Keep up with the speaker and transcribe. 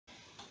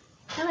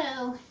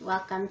Hello,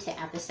 welcome to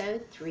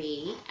episode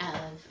 3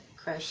 of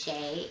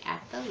Crochet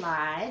at the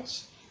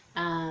Lodge.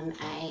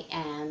 I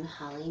am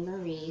Holly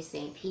Marie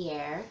St.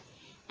 Pierre,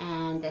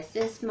 and this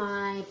is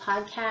my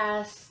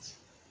podcast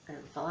or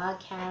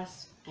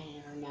vlogcast. I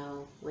don't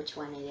know which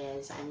one it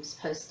is. I'm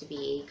supposed to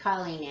be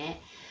calling it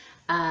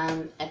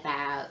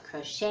about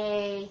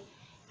crochet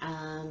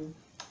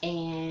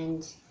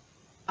and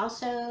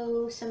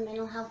also some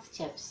mental health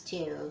tips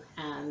too,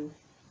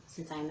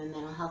 since I'm a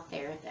mental health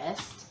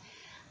therapist.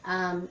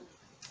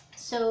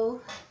 So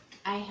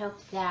I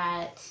hope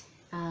that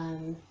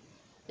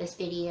this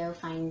video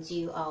finds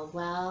you all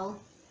well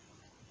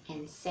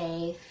and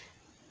safe.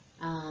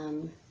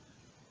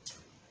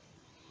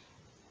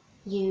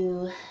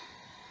 You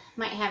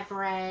might have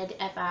read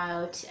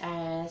about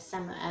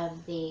some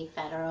of the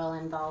federal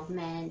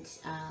involvement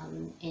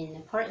in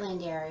the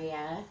Portland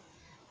area,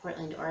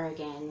 Portland,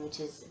 Oregon, which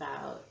is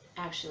about,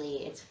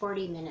 actually it's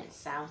 40 minutes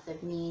south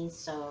of me,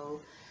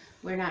 so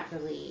we're not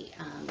really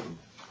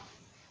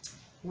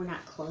we're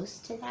not close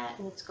to that,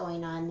 what's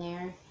going on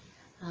there,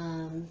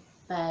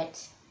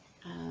 but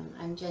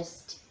I'm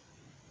just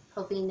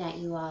hoping that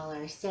you all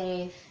are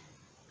safe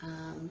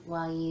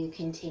while you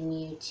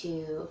continue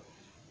to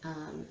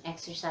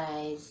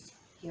exercise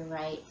your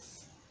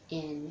rights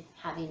in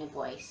having a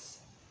voice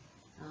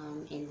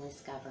in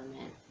this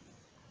government.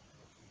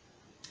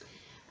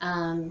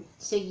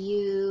 So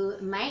you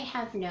might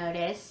have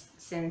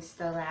noticed since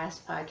the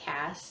last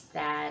podcast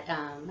that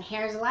my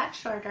hair is a lot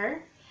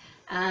shorter.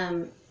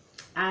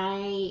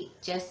 I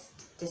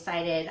just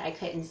decided I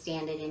couldn't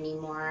stand it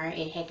anymore.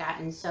 It had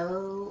gotten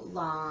so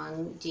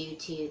long due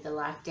to the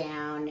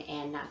lockdown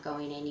and not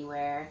going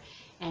anywhere.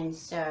 And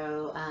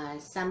so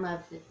some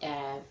of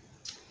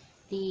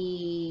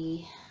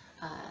the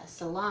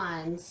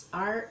salons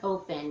are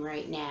open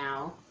right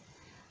now.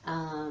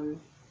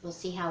 We'll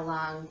see how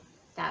long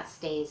that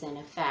stays in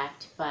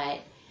effect. But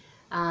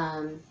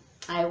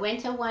I went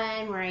to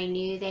one where I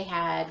knew they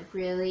had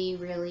really,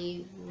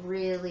 really,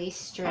 really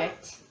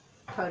strict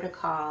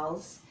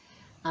protocols.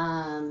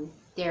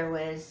 There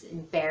was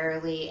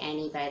barely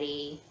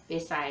anybody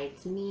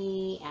besides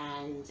me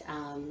and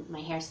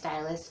my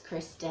hairstylist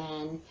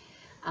Kristen.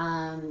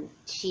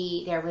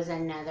 There was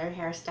another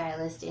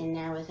hairstylist in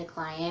there with a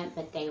client,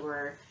 but they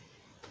were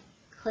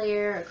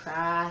clear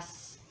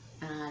across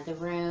the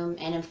room,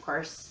 and of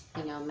course,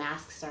 you know,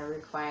 masks are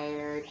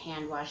required,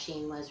 hand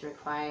washing was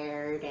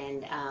required,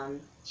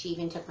 and she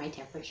even took my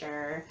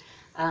temperature,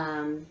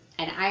 and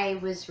I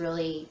was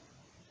really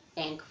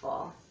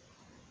thankful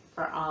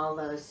for all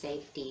those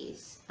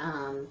safeties.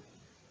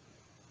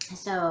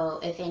 So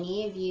if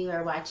any of you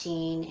are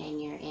watching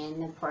and you're in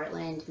the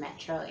Portland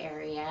metro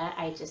area,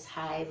 I just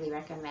highly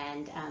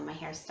recommend my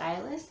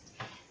hairstylist,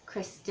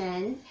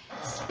 Kristen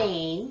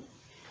Spain,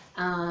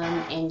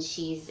 and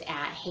she's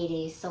at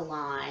Heyday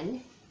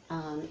Salon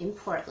in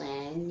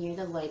Portland near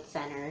the Lloyd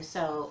Center.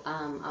 So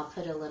I'll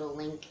put a little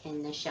link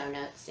in the show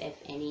notes if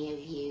any of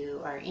you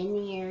are in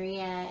the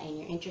area and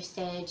you're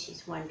interested.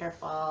 She's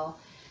wonderful.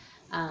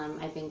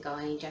 I've been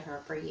going to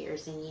her for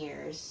years and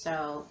years.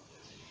 So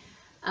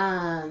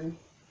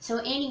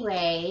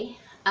anyway,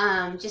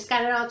 just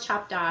got it all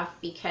chopped off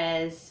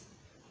because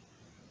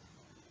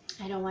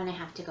I don't want to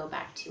have to go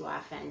back too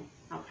often.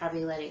 I'll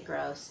probably let it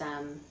grow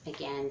some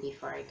again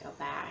before I go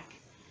back.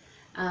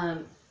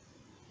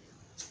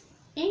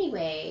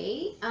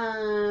 Anyway,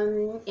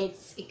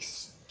 it's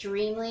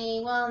extremely,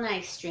 well, not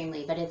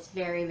extremely, but it's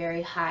very,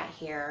 very hot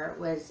here.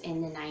 It was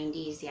in the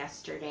 90s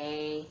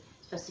yesterday.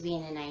 Supposed to be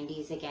in the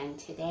 90s again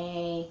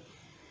today.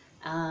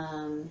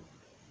 I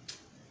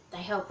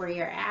hope where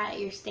you're at,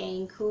 you're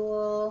staying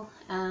cool.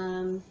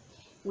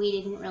 We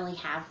didn't really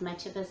have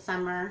much of a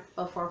summer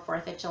before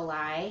 4th of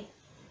July.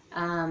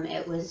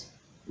 It was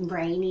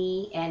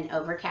rainy and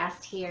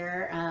overcast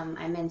here.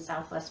 I'm in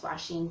Southwest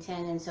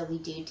Washington, and so we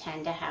do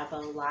tend to have a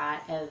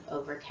lot of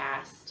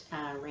overcast,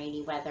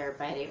 rainy weather,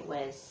 but it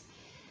was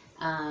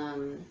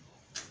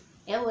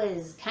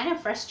kind of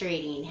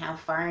frustrating how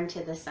far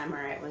into the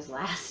summer it was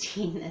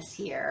lasting this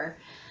year.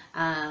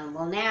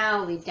 Well,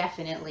 now we've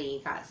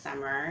definitely got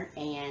summer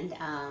and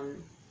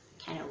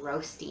kind of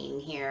roasting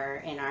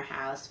here in our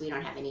house. We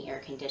don't have any air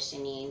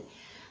conditioning.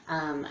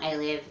 I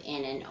live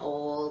in an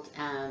old,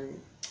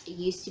 it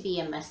used to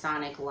be a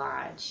Masonic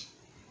lodge,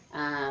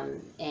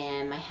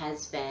 and my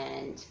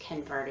husband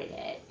converted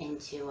it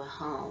into a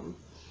home.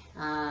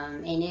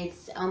 And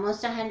it's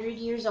almost 100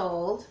 years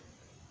old.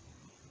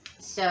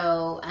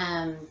 So,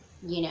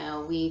 you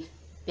know, we've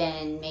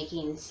been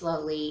making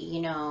slowly,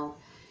 you know,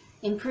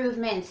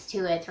 improvements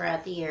to it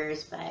throughout the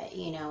years, but,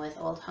 you know, with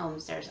old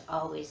homes, there's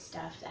always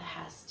stuff that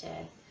has to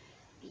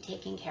be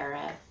taken care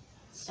of.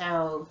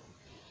 So,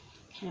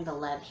 kind of a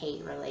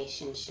love-hate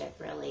relationship,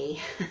 really.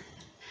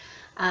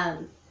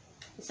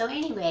 So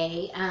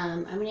anyway,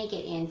 I'm going to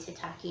get into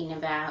talking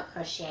about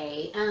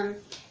crochet. I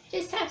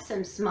just have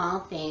some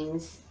small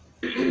things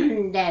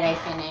that I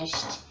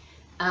finished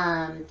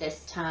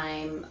this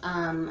time.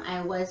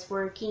 I was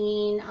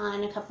working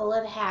on a couple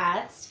of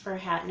hats for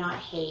Hat Not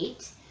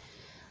Hate.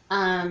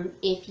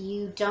 If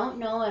you don't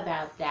know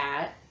about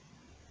that,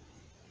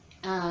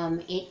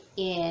 it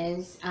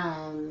is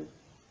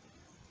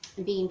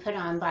being put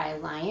on by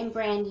Lion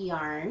Brand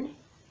Yarn.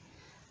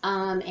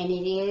 And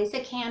it is a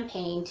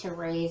campaign to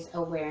raise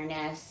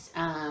awareness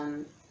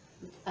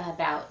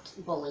about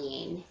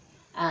bullying.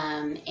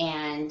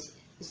 And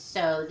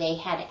so they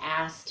had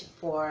asked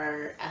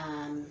for,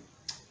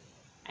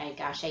 I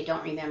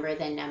don't remember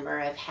the number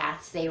of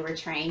hats they were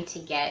trying to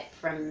get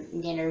from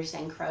knitters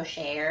and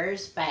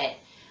crocheters, but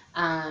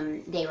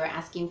they were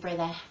asking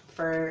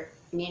for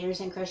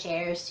knitters and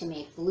crocheters to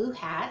make blue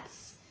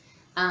hats,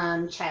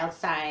 child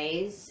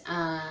size.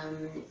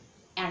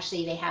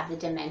 Actually, they have the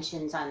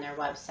dimensions on their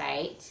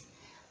website.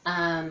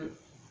 And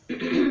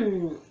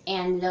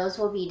those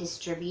will be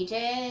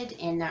distributed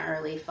in the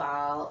early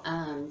fall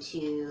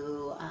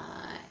to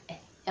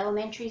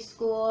elementary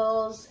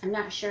schools. I'm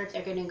not sure if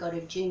they're going to go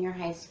to junior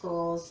high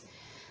schools,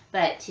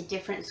 but to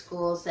different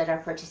schools that are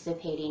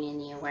participating in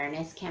the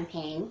awareness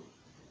campaign.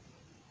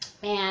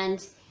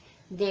 And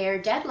their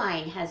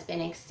deadline has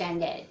been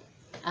extended.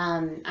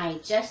 I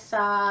just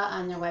saw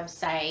on their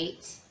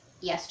website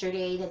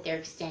yesterday that they're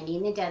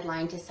extending the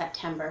deadline to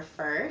September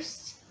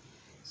 1st.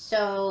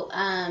 So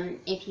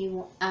if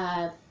you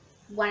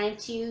wanted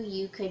to,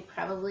 you could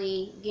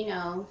probably, you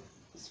know,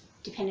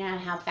 depending on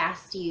how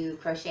fast you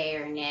crochet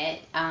or knit,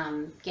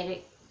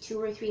 get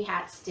 2 or 3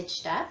 hats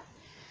stitched up.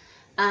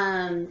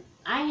 I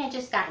had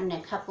just gotten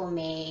a couple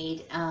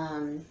made.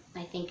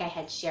 I think I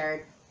had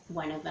shared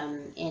one of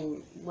them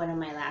in one of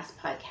my last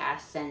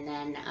podcasts, and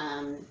then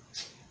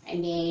I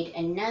made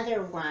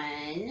another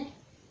one.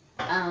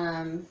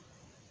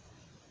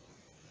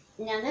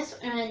 Now this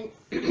one,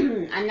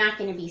 I'm not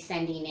going to be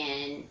sending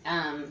in.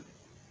 I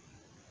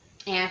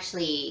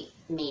actually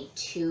made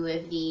 2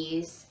 of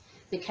these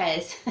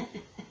because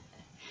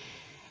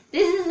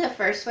this is the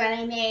first one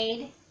I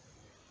made,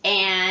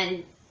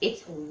 and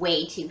it's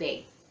way too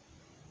big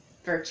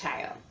for a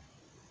child.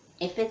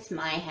 It fits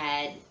my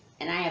head,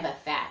 and I have a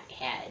fat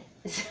head.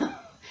 So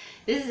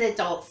this is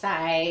adult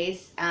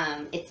size.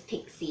 It's a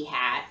pixie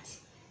hat.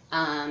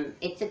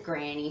 It's a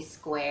granny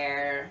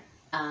square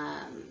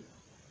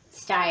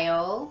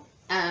style.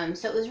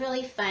 So it was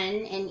really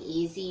fun and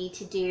easy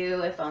to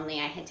do. If only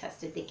I had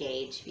tested the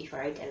gauge before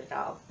I did it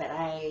all, but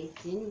I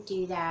didn't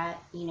do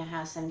that. You know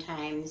how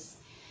sometimes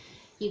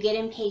you get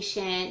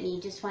impatient and you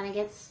just want to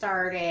get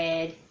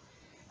started.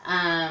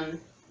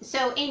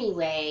 So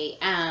anyway,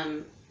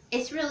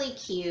 it's really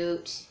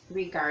cute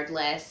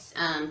regardless,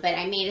 but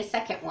I made a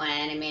second one.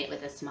 I made it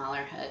with a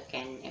smaller hook,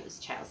 and it was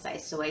child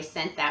size, so I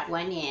sent that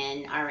one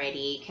in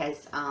already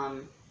because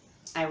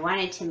I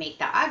wanted to make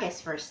the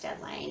August 1st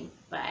deadline,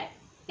 but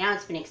now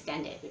it's been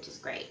extended, which is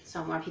great.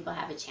 So more people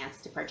have a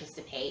chance to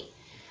participate.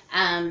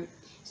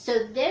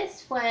 So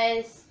this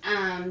was,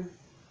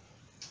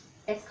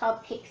 it's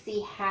called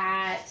Pixie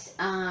Hat.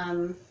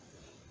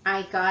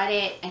 I got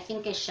it, I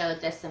think I showed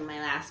this in my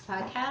last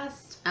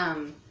podcast.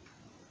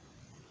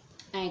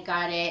 I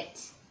got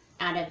it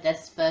out of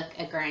this book,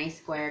 A Granny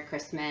Square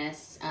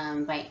Christmas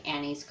by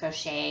Annie's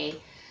Crochet.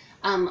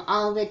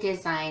 All the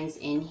designs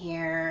in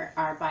here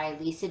are by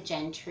Lisa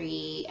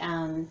Gentry.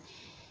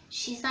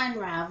 She's on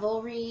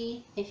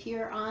Ravelry if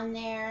you're on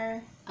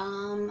there.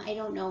 I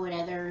don't know what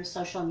other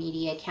social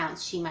media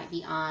accounts she might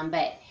be on,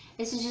 but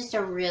this is just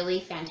a really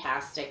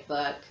fantastic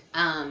book.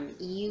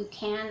 You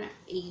can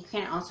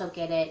also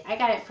get it. I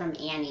got it from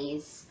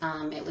Annie's.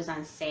 It was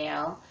on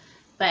sale,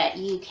 but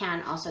you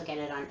can also get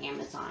it on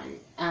Amazon.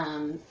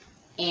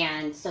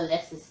 And so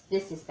this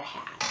is the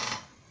hat.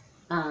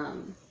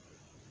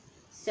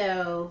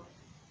 So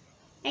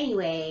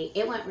anyway,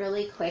 it went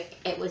really quick.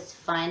 It was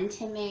fun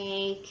to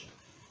make.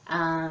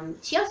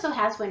 She also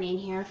has one in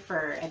here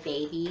for a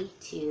baby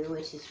too,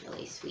 which is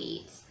really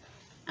sweet.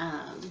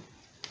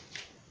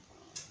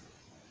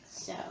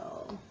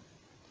 So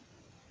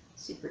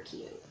super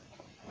cute.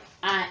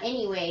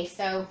 Anyway,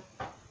 so,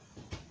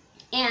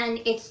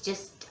 and it's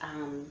just,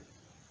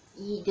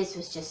 this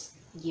was just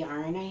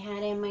yarn I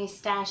had in my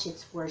stash.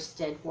 It's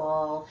worsted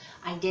wool.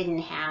 I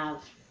didn't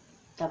have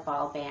the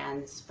ball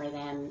bands for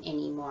them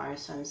anymore,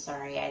 so I'm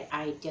sorry.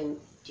 I do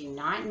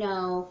not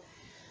know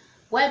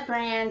what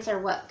brands or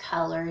what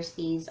colors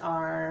these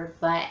are,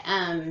 but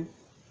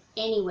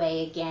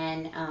anyway,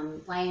 again,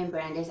 Lion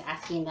Brand is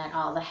asking that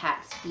all the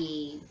hats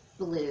be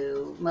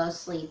blue,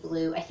 mostly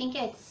blue. I think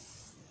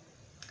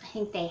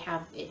they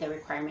have, the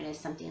requirement is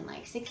something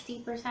like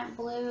 60%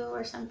 blue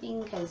or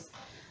something, because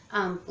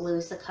blue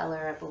is the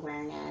color of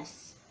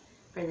awareness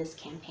for this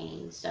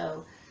campaign.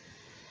 So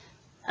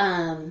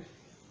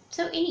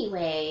so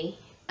anyway,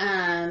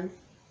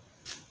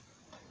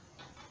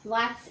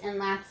 lots and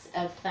lots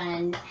of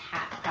fun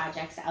hat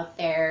projects out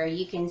there.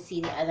 You can see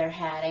the other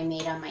hat I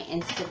made on my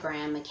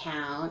Instagram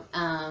account.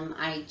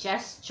 I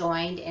just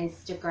joined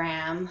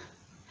Instagram.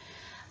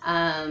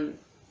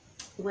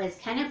 Was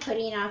kind of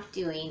putting off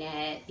doing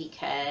it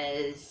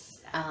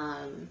because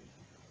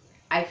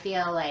I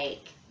feel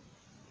like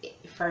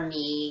for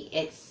me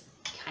it's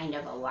kind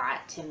of a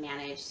lot to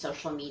manage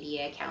social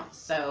media accounts.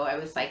 So I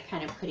was like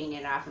kind of putting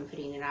it off and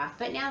putting it off.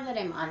 But now that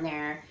I'm on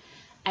there,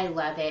 I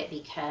love it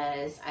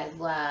because I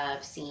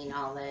love seeing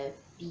all the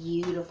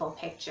beautiful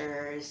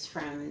pictures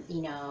from,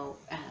 you know,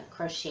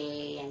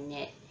 crochet and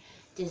knit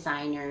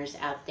designers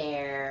out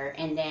there.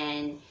 And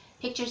then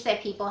pictures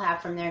that people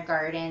have from their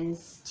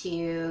gardens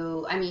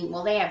too. I mean,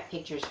 well, they have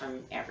pictures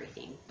from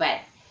everything, but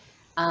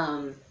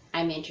I'm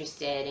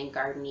interested in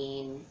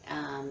gardening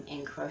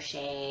and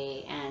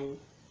crochet, and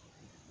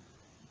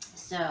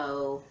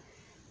so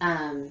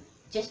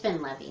just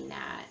been loving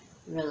that,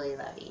 really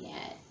loving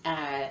it.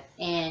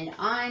 And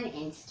on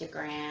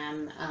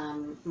Instagram,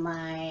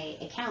 my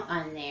account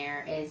on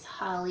there is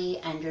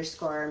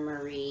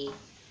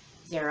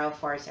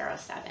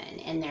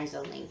Holly_Marie0407, and there's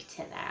a link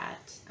to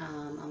that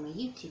on my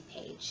YouTube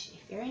page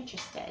if you're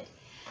interested.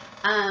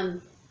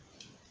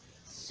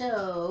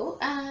 So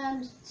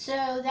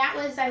that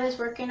was, I was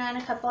working on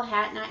a couple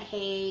Hat Not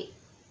Hate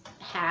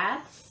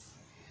hats.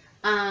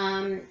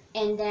 And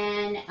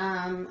then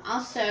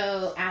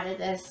also out of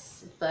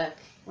this book,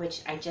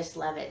 which I just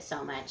love it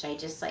so much. I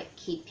just like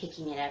keep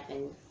picking it up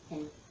and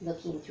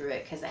looking through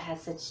it because it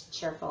has such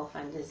cheerful,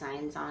 fun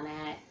designs on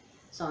it.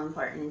 So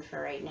important for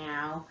right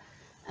now.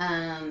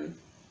 I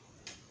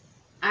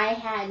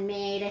had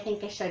made, I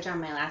think I showed you on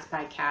my last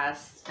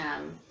podcast,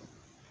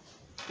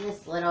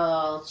 this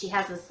little, she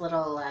has this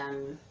little,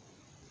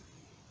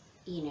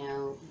 you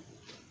know,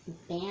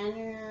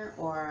 banner,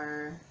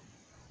 or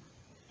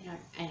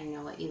I don't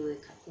know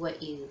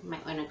what you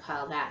might want to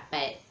call that,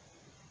 but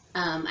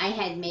I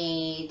had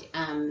made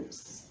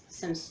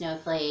some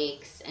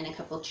snowflakes and a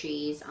couple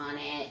trees on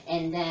it,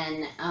 and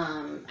then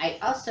I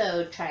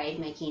also tried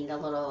making the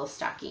little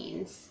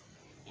stockings,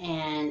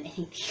 and I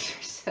think these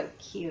are so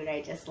cute.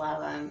 I just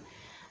love them.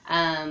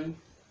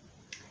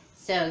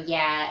 So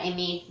yeah, I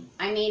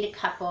made a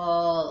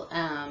couple,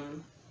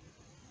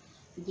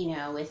 you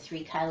know, with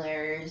 3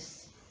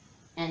 colors,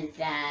 and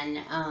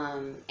then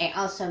I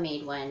also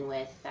made one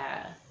with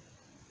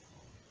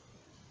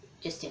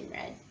just in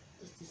red,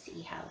 just to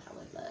see how that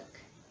would look.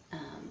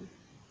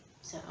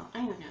 So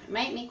I don't know, I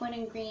might make one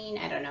in green,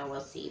 I don't know,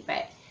 we'll see,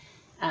 but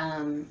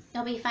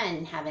it'll be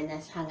fun having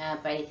this hung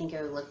up. I think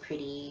it would look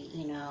pretty,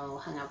 you know,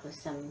 hung up with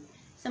some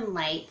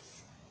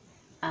lights,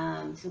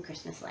 some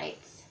Christmas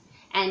lights.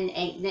 And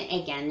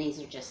again, this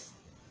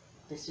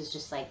was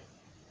just like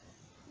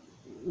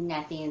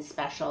nothing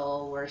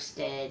special,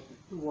 worsted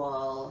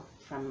wool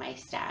from my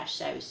stash.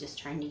 So I was just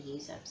trying to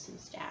use up some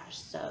stash.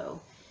 So,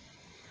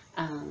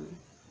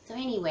 so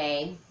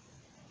anyway,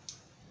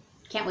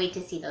 can't wait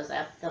to see those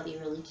up. They'll be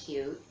really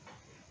cute.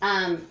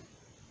 Another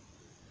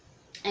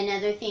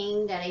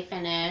thing that I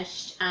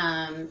finished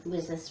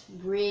was this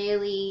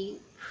really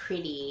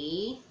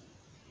pretty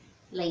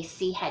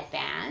lacy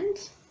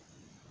headband.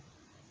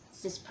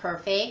 This is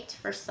perfect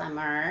for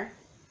summer.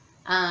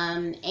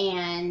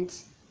 And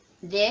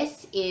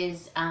this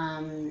is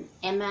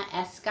Emma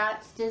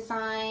Escott's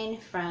design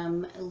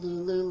from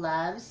Lulu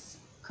Loves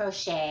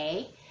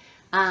Crochet.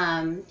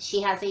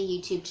 She has a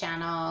YouTube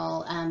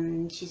channel.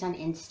 She's on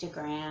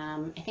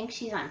Instagram. I think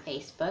she's on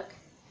Facebook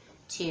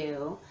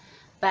too.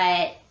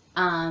 But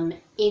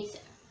it's,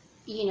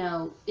 you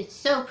know, it's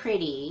so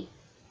pretty.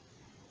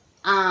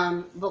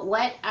 But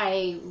what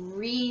I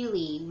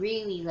really,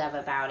 really love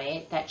about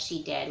it that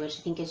she did, which I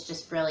think is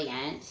just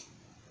brilliant,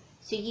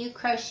 so you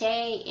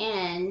crochet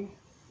in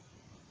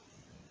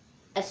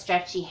a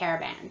stretchy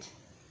hairband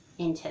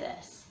into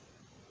this.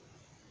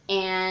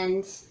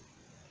 And,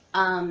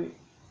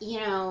 you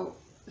know,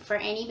 for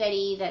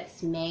anybody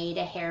that's made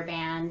a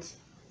hairband,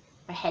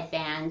 a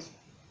headband,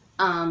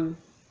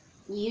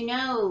 you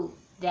know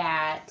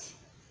that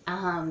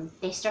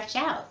they stretch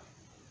out,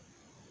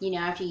 you know,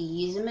 after you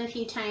use them a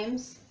few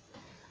times.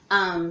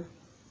 I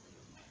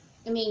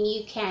mean,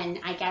 you can,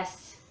 I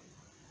guess,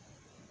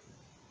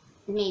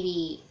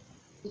 maybe,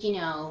 you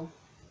know,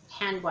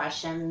 hand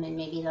wash them and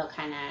maybe they'll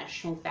kind of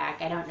shrink back.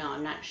 I don't know,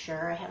 I'm not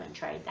sure, I haven't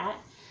tried that.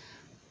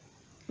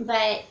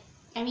 But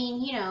I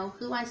mean, you know,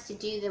 who wants to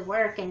do the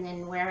work and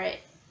then wear it,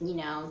 you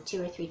know,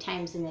 2 or 3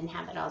 times and then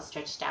have it all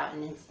stretched out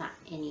and it's not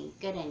any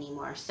good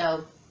anymore.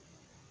 So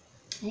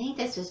I think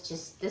this was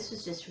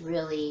just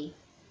really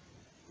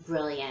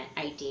brilliant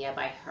idea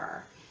by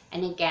her.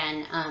 And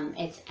again,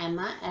 it's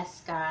Emma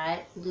Escott,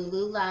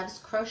 Lulu Loves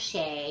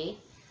Crochet.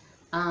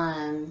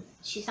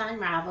 She's on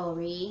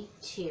Ravelry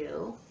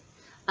too.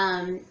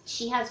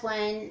 She has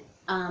one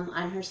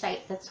on her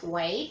site that's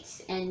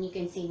white, and you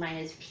can see mine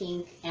is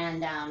pink,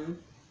 and I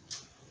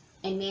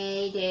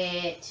made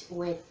it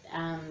with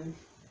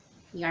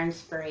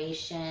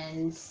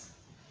Yarnspirations,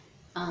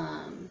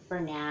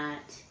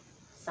 Bernat,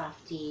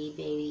 Softy,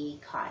 Baby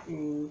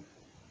Cotton,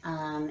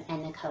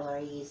 and the color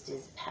I used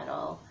is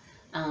Petal.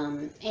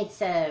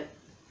 It's a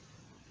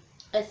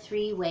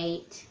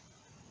 3-weight,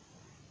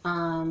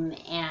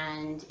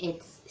 and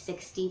it's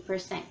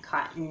 60%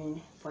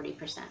 cotton,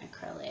 40%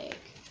 acrylic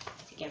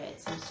to give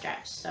it some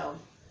stretch. So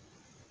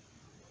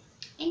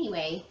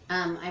anyway,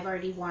 I've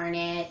already worn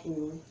it,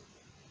 and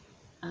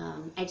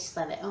I just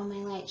love it. Oh, my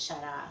light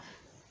shut off.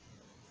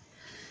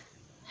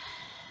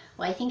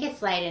 Well, I think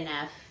it's light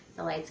enough.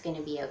 The light's going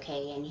to be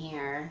okay in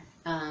here.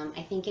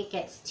 I think it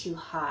gets too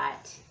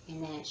hot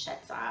and then it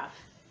shuts off.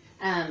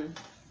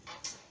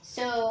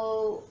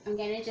 So I'm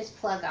going to just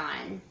plug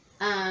on.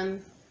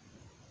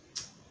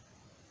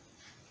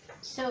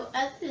 So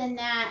other than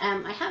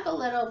that, I have a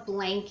little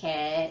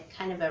blanket,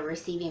 kind of a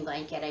receiving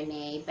blanket I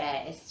made,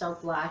 but it's still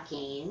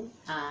blocking.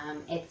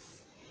 It's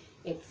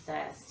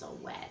still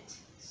wet,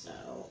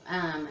 so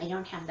I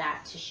don't have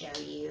that to show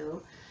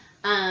you.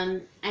 I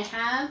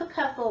have a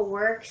couple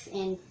works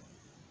in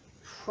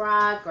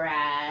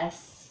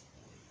progress.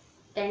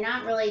 They're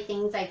not really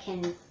things I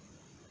can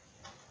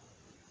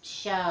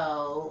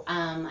show.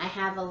 I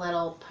have a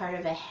little part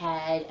of a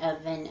head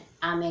of an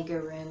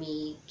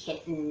amigurumi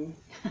kitten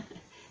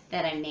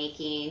that I'm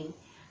making.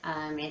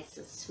 It's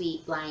a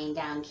sweet lying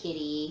down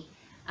kitty.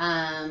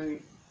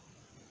 I'm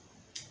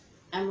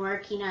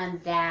working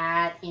on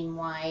that in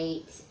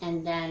white,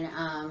 and then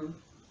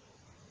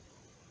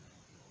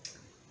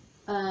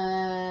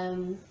I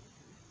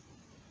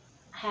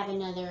have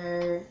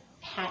another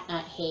hat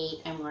not hate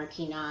I'm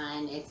working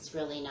on. It's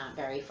really not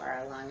very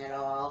far along at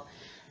all.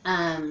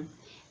 And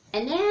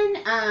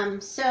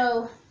then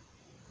so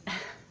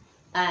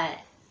I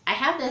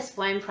have this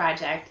one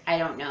project. I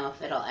don't know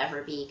if it'll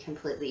ever be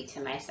completely to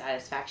my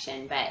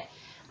satisfaction, but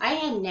I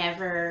had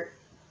never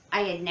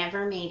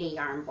made a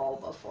yarn bowl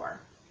before.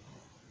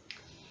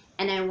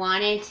 And I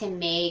wanted to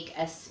make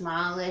a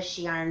smallish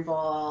yarn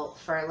bowl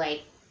for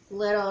like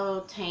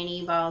little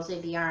tiny balls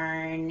of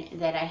yarn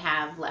that I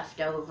have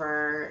left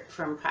over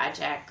from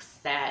projects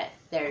that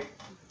they're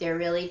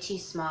really too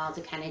small to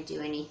kind of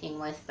do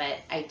anything with, but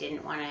I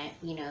didn't want to,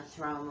 you know,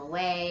 throw them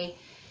away.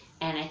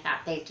 And I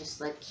thought they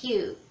just look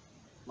cute,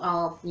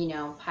 all, you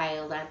know,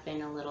 piled up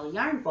in a little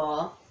yarn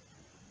bowl.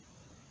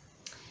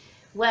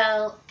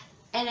 Well,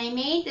 and I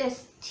made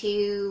this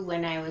too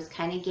when I was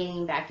kind of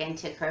getting back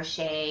into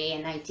crochet,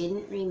 and I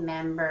didn't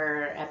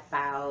remember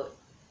about,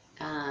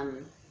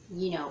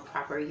 you know,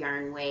 proper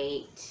yarn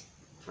weight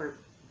for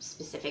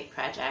specific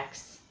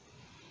projects.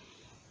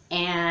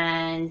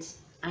 And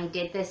I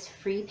did this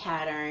free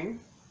pattern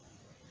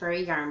for a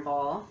yarn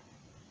bowl,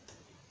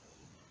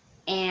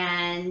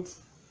 and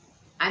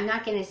I'm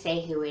not going to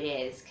say who it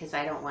is because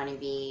I don't want to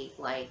be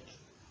like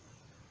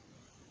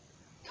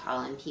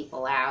calling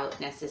people out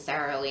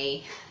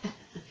necessarily.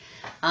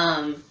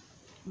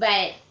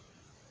 But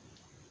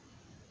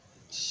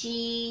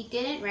she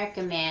didn't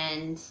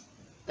recommend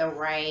the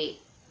right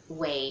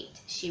weight.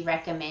 She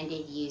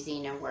recommended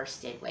using a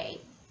worsted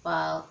weight.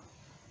 Well,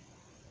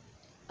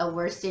 a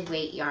worsted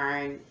weight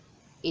yarn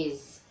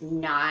is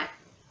not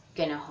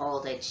going to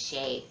hold its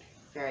shape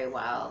very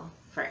well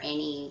for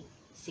any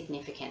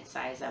significant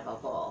size of a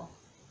bowl.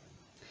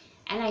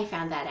 And I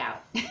found that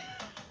out.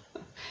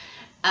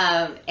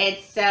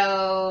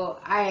 So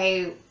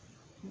I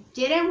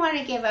didn't want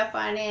to give up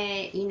on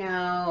it. You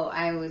know,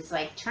 I was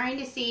like trying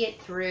to see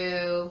it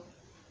through.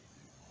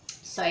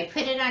 So I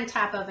put it on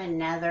top of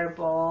another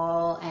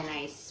bowl and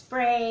I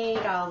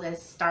sprayed all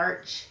this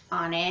starch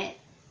on it,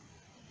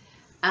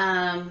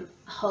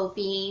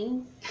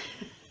 hoping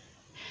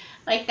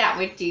like that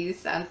would do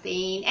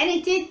something. And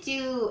it did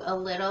do a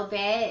little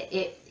bit.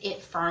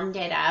 It firmed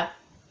it up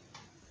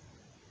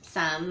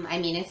some. I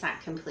mean, it's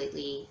not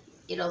completely,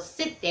 it'll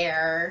sit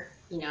there,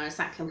 you know, it's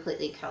not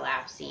completely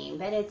collapsing,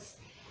 but it's,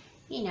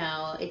 you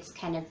know, it's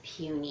kind of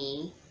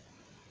puny.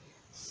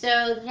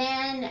 So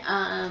then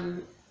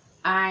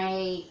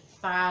I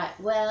thought,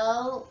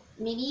 well,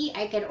 maybe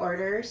I could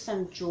order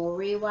some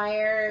jewelry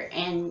wire,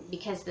 and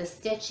because the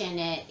stitch in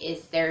it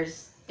is,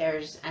 there's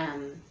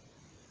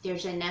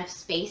enough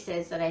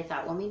spaces that I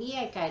thought, well, maybe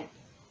I could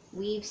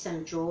weave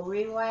some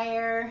jewelry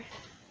wire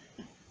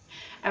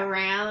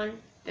around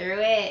through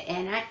it.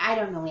 And I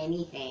don't know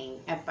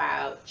anything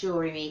about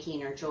jewelry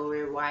making or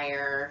jewelry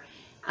wire.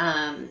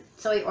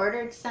 So I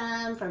ordered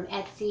some from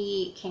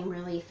Etsy. It came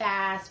really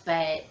fast,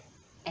 but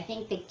I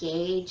think the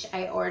gauge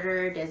I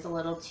ordered is a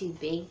little too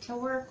big to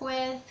work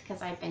with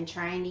because I've been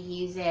trying to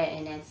use it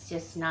and it's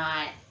just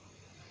not,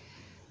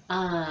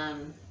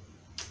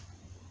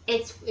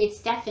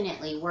 it's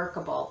definitely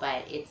workable,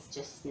 but it's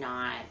just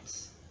not,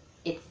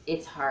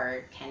 it's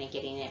hard kind of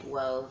getting it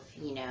wove,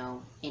 you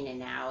know, in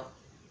and out.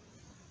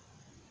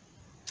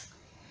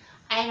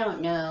 I don't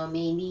know,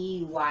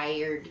 maybe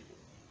wired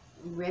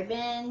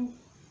ribbon.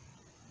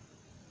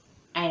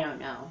 I don't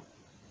know.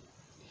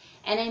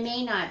 And I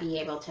may not be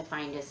able to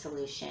find a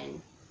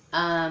solution.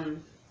 I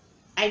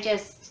did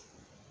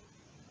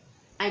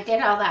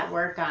all that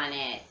work on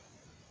it,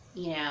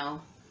 you know,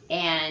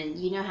 and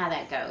you know how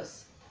that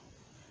goes.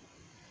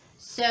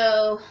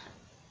 So,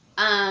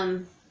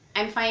 I'm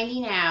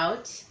finding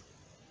out,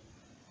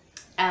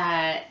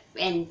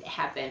 and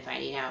have been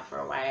finding out for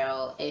a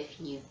while, if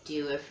you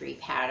do a free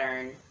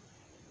pattern,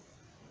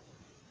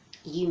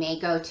 you may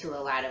go to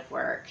a lot of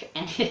work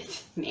and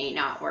it may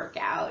not work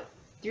out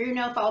through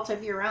no fault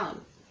of your own.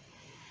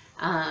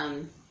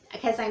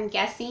 Because I'm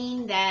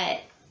guessing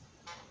that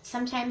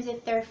sometimes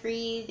if they're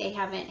free, they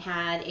haven't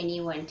had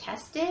anyone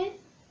test it,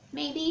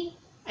 maybe.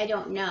 I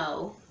don't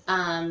know.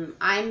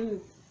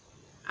 I'm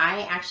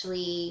I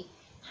actually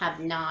have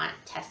not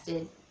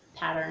tested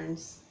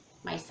patterns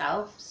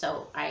myself,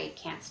 so I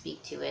can't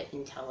speak to it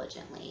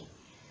intelligently.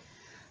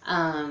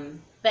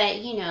 But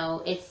you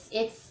know, it's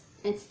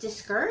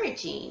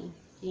discouraging.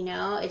 You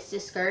know, it's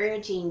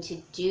discouraging to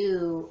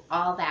do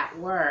all that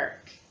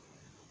work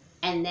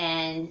and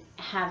then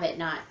have it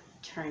not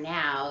turn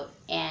out,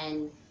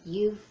 and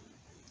you've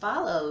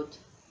followed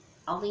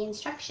all the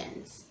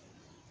instructions.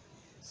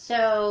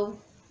 So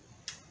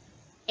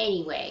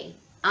anyway,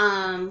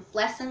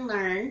 lesson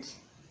learned.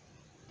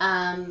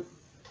 I'm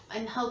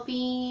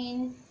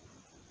hoping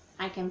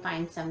I can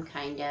find some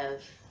kind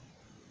of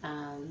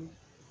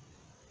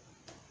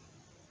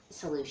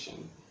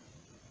solution.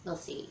 We'll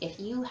see. If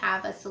you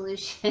have a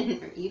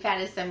solution or you've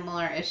had a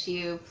similar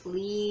issue,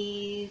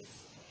 please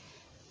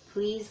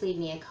leave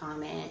me a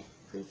comment.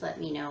 Please let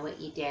me know what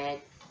you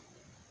did.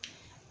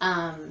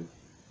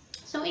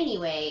 So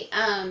anyway,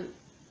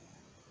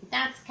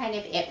 that's kind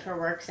of it for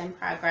works in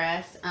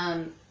progress.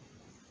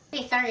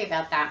 Hey, sorry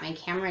about that. My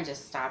camera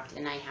just stopped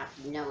and I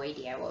have no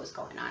idea what was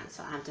going on,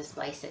 so I'll have to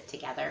splice it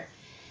together.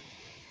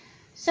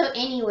 So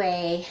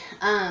anyway,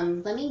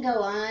 let me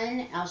go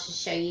on. I'll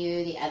just show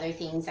you the other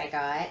things I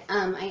got.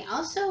 I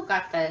also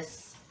got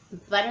this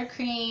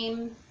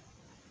buttercream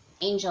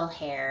angel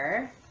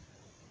hair.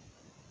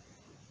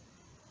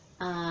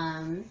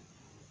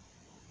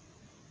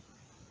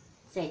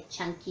 It's a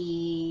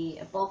chunky,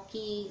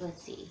 bulky,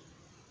 let's see,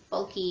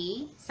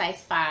 bulky,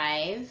 size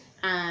 5.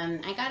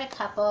 I got a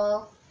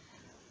couple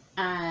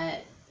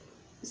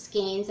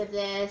skeins of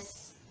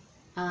this.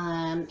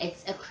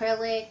 It's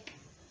acrylic,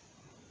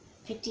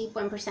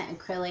 51%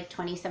 acrylic,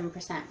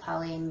 27%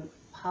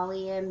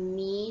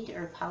 polyamide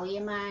or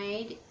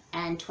polyamide,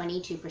 and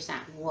 22%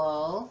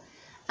 wool.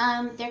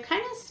 They're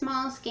kind of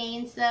small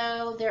skeins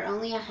though. They're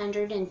only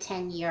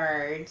 110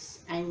 yards.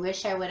 I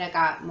wish I would have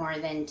got more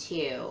than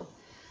 2.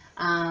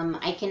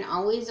 I can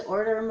always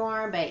order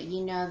more, but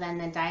you know, then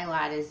the dye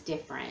lot is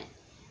different.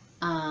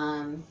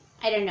 I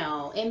don't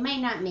know. It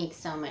might not make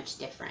so much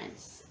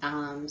difference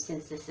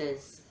since this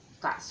has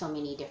got so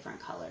many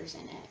different colors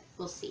in it.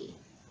 We'll see.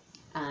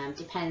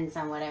 Depends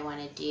on what I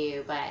want to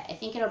do, but I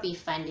think it'll be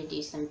fun to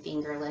do some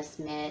fingerless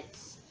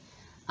mitts.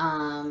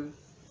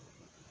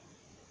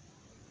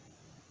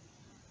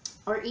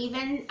 Or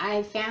even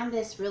I found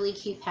this really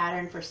cute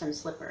pattern for some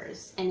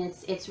slippers, and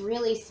it's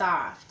really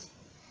soft.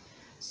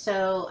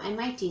 So I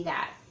might do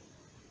that.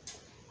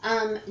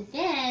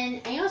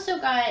 Then I also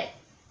got,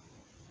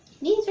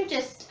 these are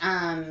just,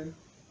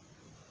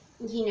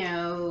 you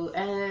know,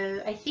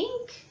 I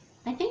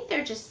think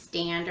they're just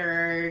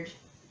standard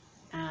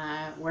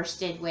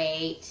worsted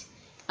weight.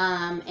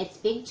 It's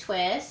Big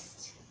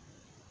Twist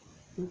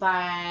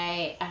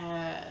by,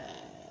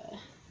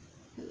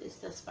 who is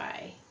this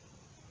by?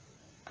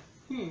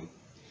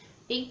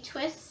 Big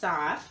Twist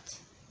Soft.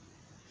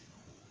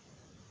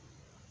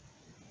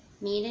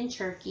 Made in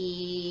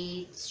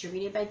Turkey,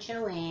 distributed by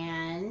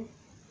Joanne.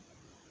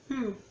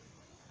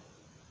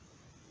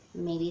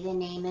 Maybe the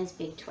name is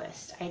Big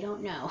Twist. I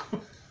don't know.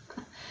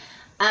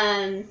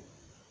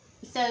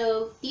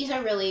 So these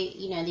are really,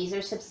 you know, these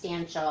are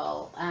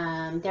substantial.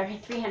 They're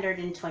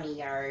 320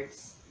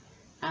 yards.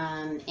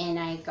 And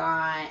I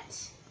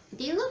got,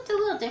 they looked a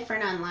little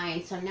different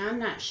online, so now I'm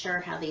not sure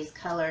how these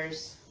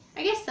colors,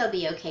 I guess they'll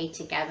be okay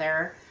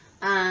together.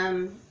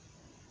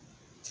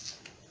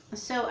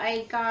 So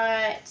I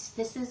got,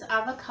 this is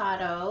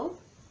avocado.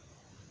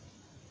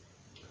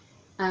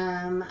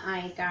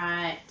 I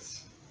got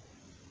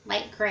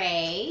light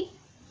gray.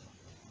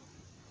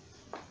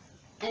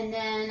 And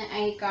then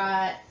I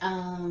got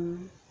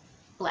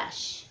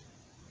blush.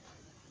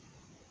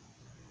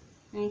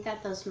 And I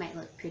thought those might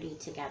look pretty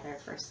together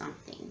for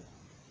something.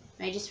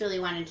 I just really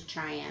wanted to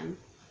try them.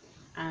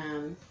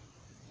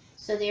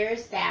 So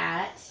there's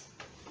that.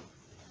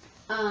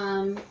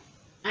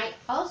 I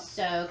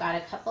also got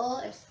a couple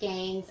of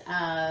skeins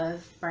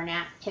of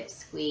Bernat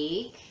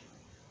Pipsqueak,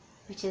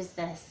 which is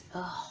this,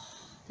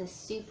 this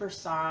super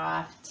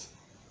soft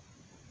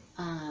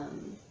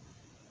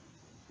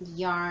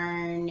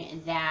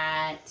yarn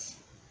that,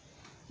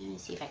 let me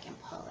see if I can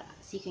pull that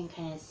so you can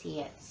kind of see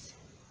it's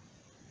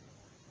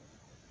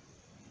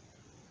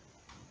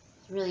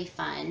really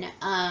fun.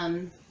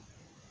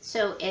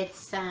 So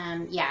it's,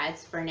 yeah,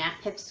 it's Bernat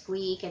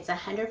Pipsqueak. It's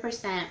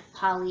 100%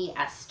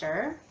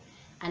 polyester,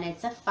 and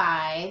it's a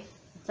 5.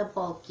 It's a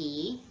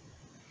bulky.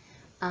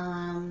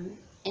 And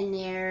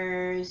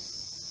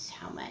there's,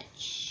 how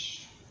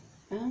much?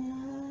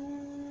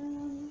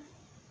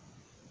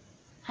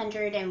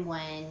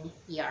 101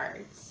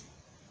 yards.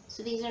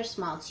 So these are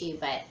small too,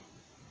 but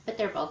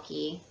they're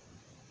bulky.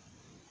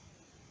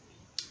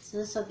 So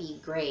this will be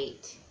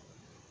great.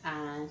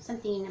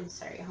 Something, I'm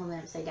sorry, hold it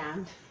upside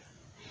down.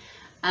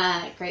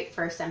 Great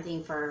for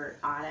something for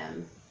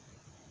autumn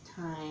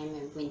time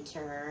and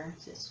winter.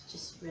 So it's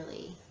just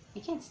really, I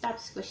can't stop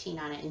squishing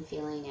on it and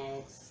feeling it.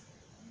 It's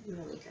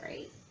really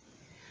great.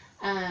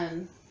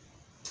 And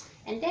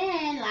And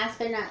then last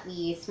but not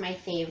least, my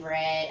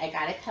favorite, I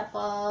got a couple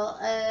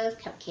of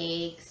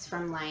cupcakes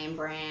from Lion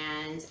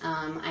Brand.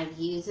 I've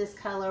used this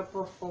color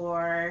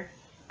before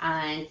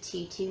on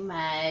Too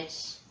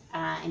Much.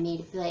 I made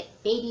a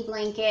baby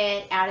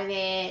blanket out of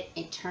it.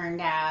 It turned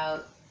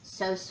out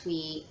so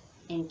sweet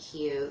and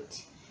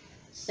cute.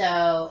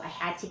 So I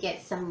had to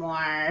get some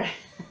more.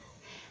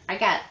 I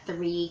got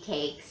 3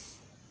 cakes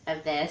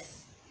of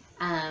this.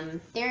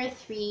 They're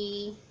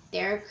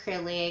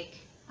acrylic,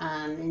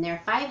 and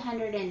they're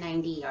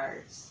 590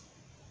 yards.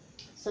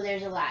 So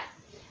there's a lot.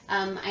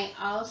 I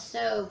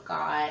also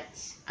got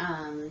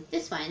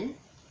this one.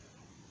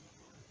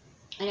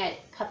 I got a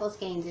couple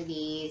skeins of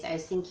these. I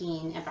was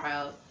thinking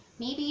about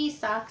maybe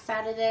socks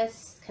out of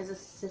this because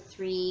this is a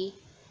 3.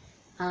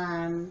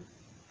 And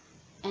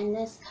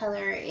this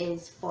color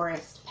is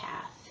Forest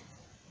Path.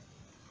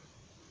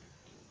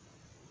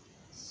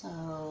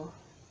 So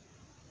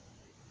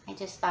I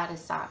just thought of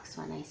socks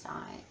when I saw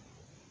it.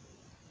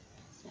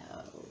 So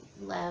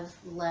love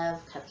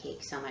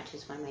cupcake so much.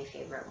 It's one of my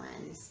favorite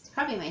ones. It's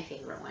probably my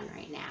favorite one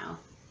right now.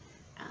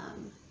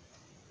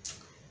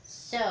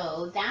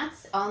 So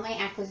that's all my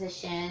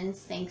acquisitions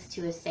thanks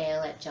to a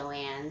sale at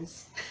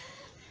Joann's.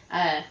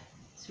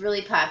 It's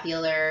really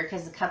popular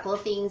because a couple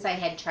of things I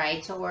had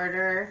tried to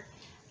order,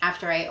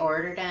 after I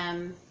ordered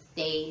them,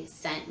 they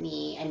sent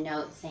me a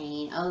note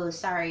saying, oh,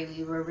 sorry,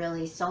 we were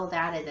really sold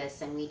out of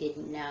this and we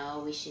didn't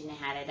know, we shouldn't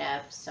have had it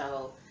up.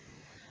 So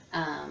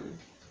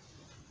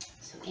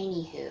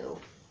anywho,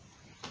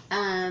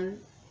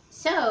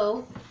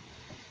 so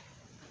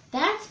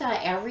that's about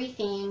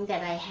everything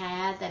that I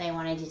had that I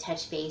wanted to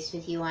touch base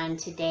with you on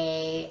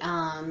today.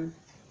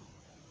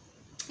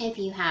 If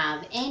you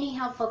have any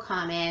helpful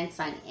comments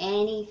on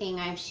anything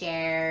I've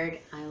shared,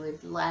 I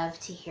would love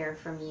to hear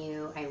from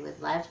you. I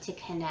would love to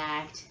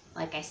connect.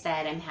 Like I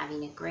said, I'm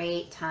having a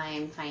great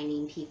time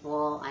finding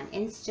people on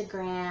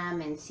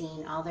Instagram and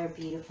seeing all their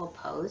beautiful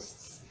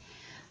posts.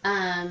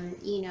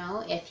 You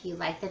know, if you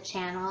like the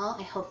channel,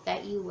 I hope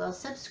that you will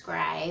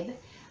subscribe.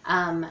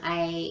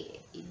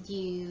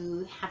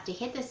 You have to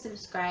hit the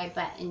subscribe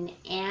button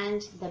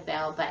and the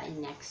bell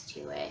button next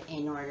to it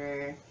in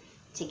order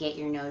to get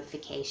your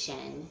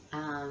notification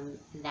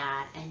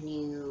that a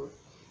new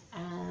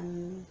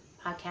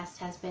podcast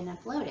has been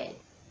uploaded.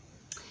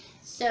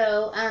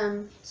 So,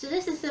 so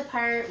this is the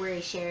part where I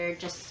share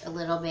just a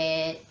little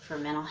bit for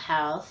mental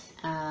health.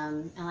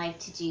 I like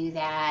to do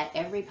that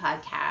every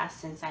podcast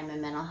since I'm a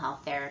mental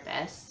health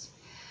therapist.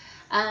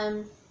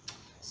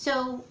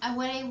 So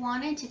what I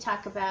wanted to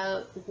talk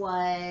about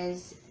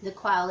was the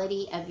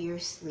quality of your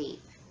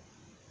sleep.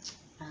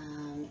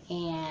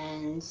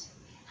 And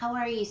how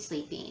are you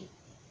sleeping?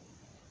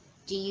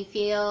 Do you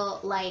feel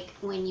like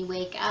when you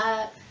wake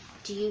up,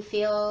 do you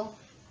feel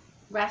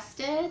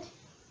rested?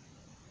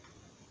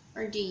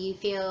 Or do you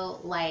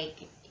feel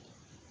like,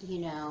 you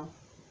know,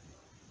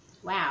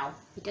 wow,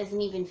 it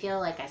doesn't even feel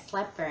like I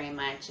slept very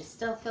much. I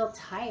still feel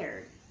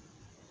tired.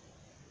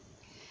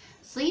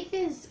 Sleep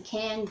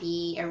can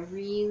be a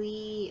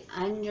really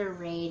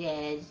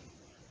underrated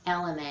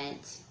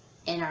element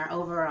in our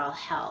overall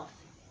health.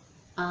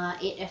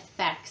 It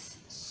affects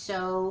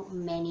so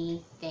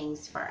many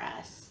things for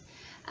us.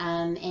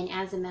 And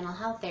as a mental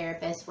health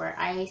therapist, where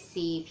I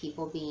see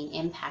people being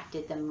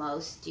impacted the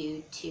most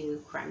due to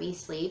crummy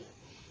sleep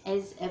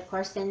is, of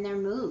course, in their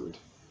mood,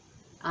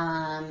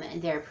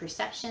 their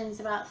perceptions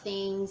about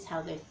things,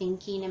 how they're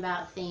thinking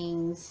about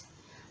things.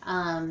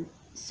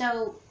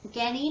 So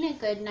getting a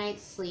good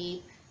night's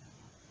sleep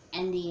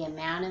and the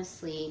amount of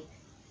sleep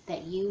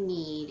that you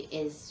need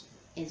is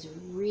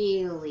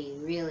really,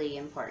 really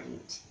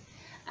important.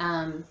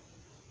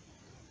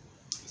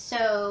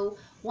 So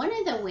one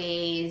of the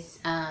ways,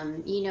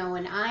 you know,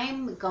 when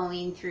I'm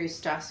going through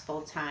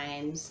stressful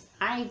times,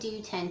 I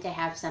do tend to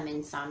have some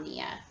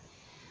insomnia.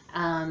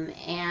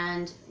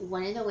 And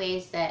one of the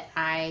ways that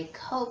I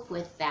cope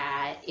with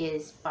that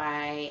is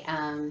by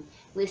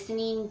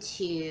listening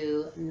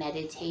to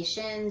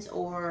meditations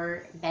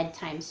or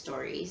bedtime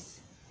stories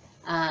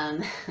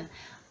on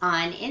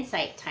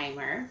Insight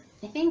Timer.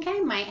 I think I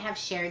might have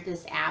shared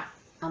this app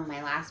on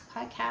my last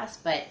podcast,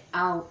 but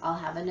I'll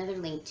have another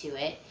link to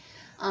it.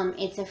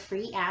 It's a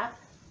free app,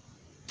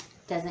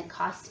 doesn't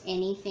cost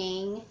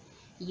anything.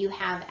 You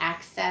have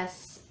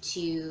access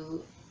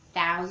to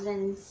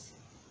thousands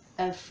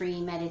of free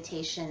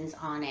meditations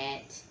on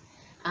it.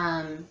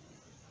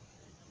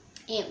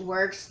 It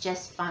works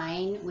just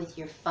fine with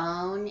your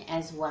phone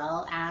as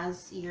well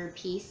as your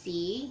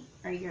PC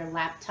or your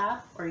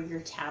laptop or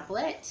your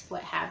tablet,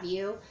 what have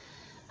you.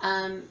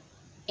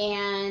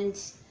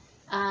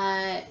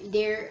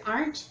 There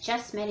aren't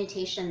just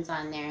meditations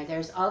on there.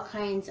 There's all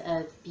kinds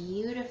of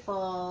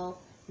beautiful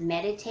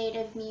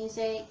meditative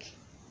music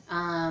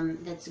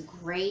that's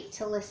great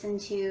to listen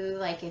to,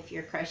 like if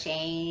you're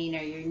crocheting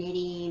or you're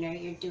knitting or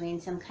you're doing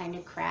some kind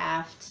of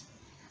craft,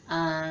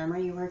 or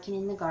you're working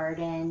in the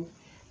garden.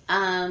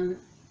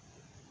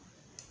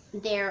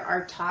 There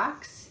are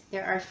talks.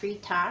 There are free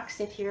talks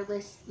if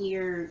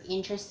you're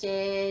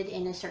interested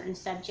in a certain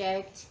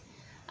subject.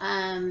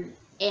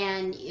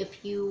 And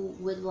if you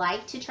would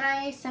like to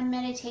try some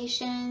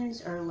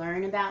meditations or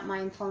learn about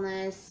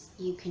mindfulness,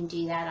 you can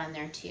do that on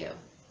there too.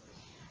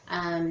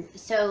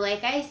 So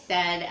like I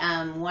said,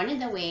 one of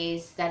the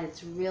ways that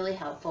it's really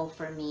helpful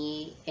for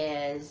me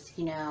is,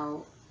 you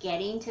know,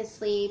 getting to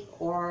sleep,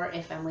 or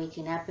if I'm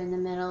waking up in the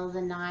middle of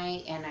the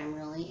night and I'm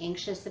really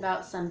anxious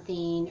about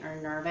something or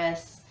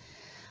nervous,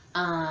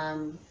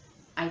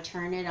 I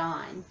turn it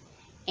on.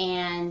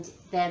 And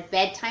the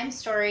bedtime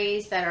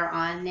stories that are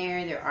on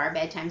there are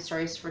bedtime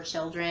stories for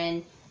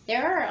children.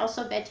 There are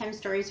also bedtime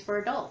stories for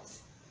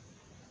adults.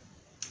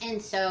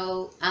 And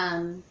so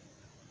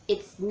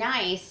it's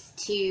nice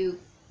to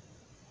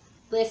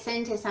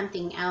listen to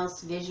something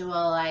else,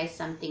 visualize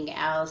something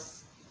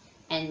else,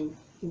 and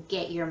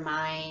get your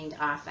mind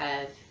off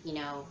of, you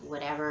know,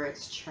 whatever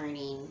it's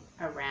churning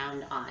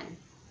around on.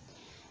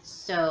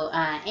 So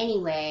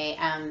anyway,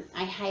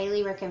 I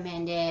highly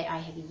recommend it. I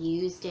have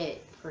used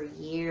it for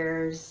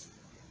years.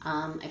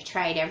 I've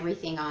tried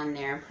everything on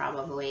there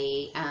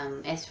probably,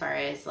 as far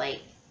as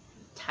like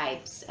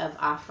types of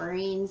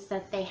offerings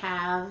that they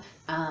have.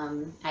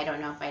 I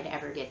don't know if I'd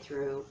ever get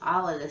through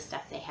all of the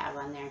stuff they have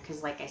on there,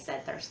 because like I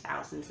said, there's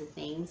thousands of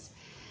things.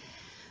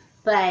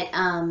 But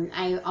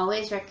I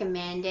always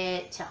recommend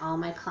it to all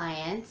my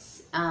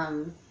clients.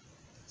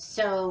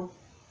 So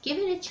give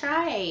it a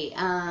try.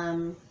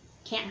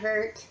 Can't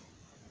hurt.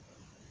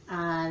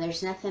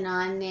 There's nothing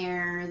on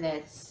there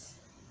that's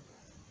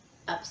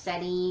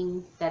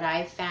upsetting that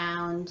I've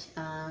found.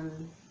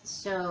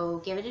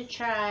 So give it a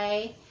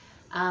try.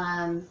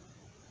 And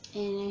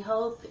I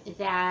hope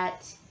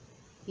that,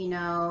 you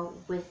know,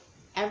 with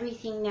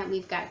everything that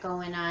we've got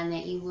going on,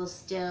 that you will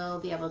still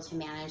be able to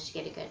manage to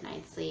get a good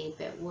night's sleep.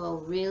 It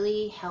will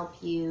really help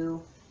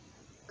you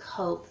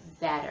cope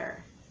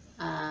better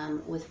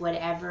with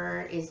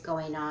whatever is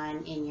going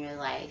on in your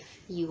life.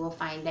 You will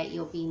find that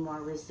you'll be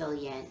more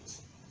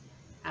resilient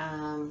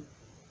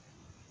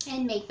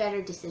and make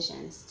better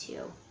decisions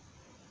too.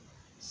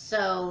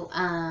 So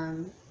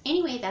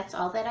anyway, that's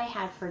all that I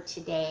have for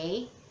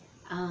today.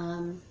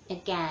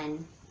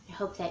 Again, I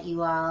hope that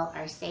you all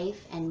are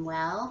safe and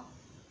well,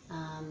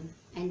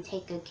 and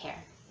take good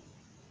care.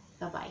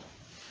 Bye-bye.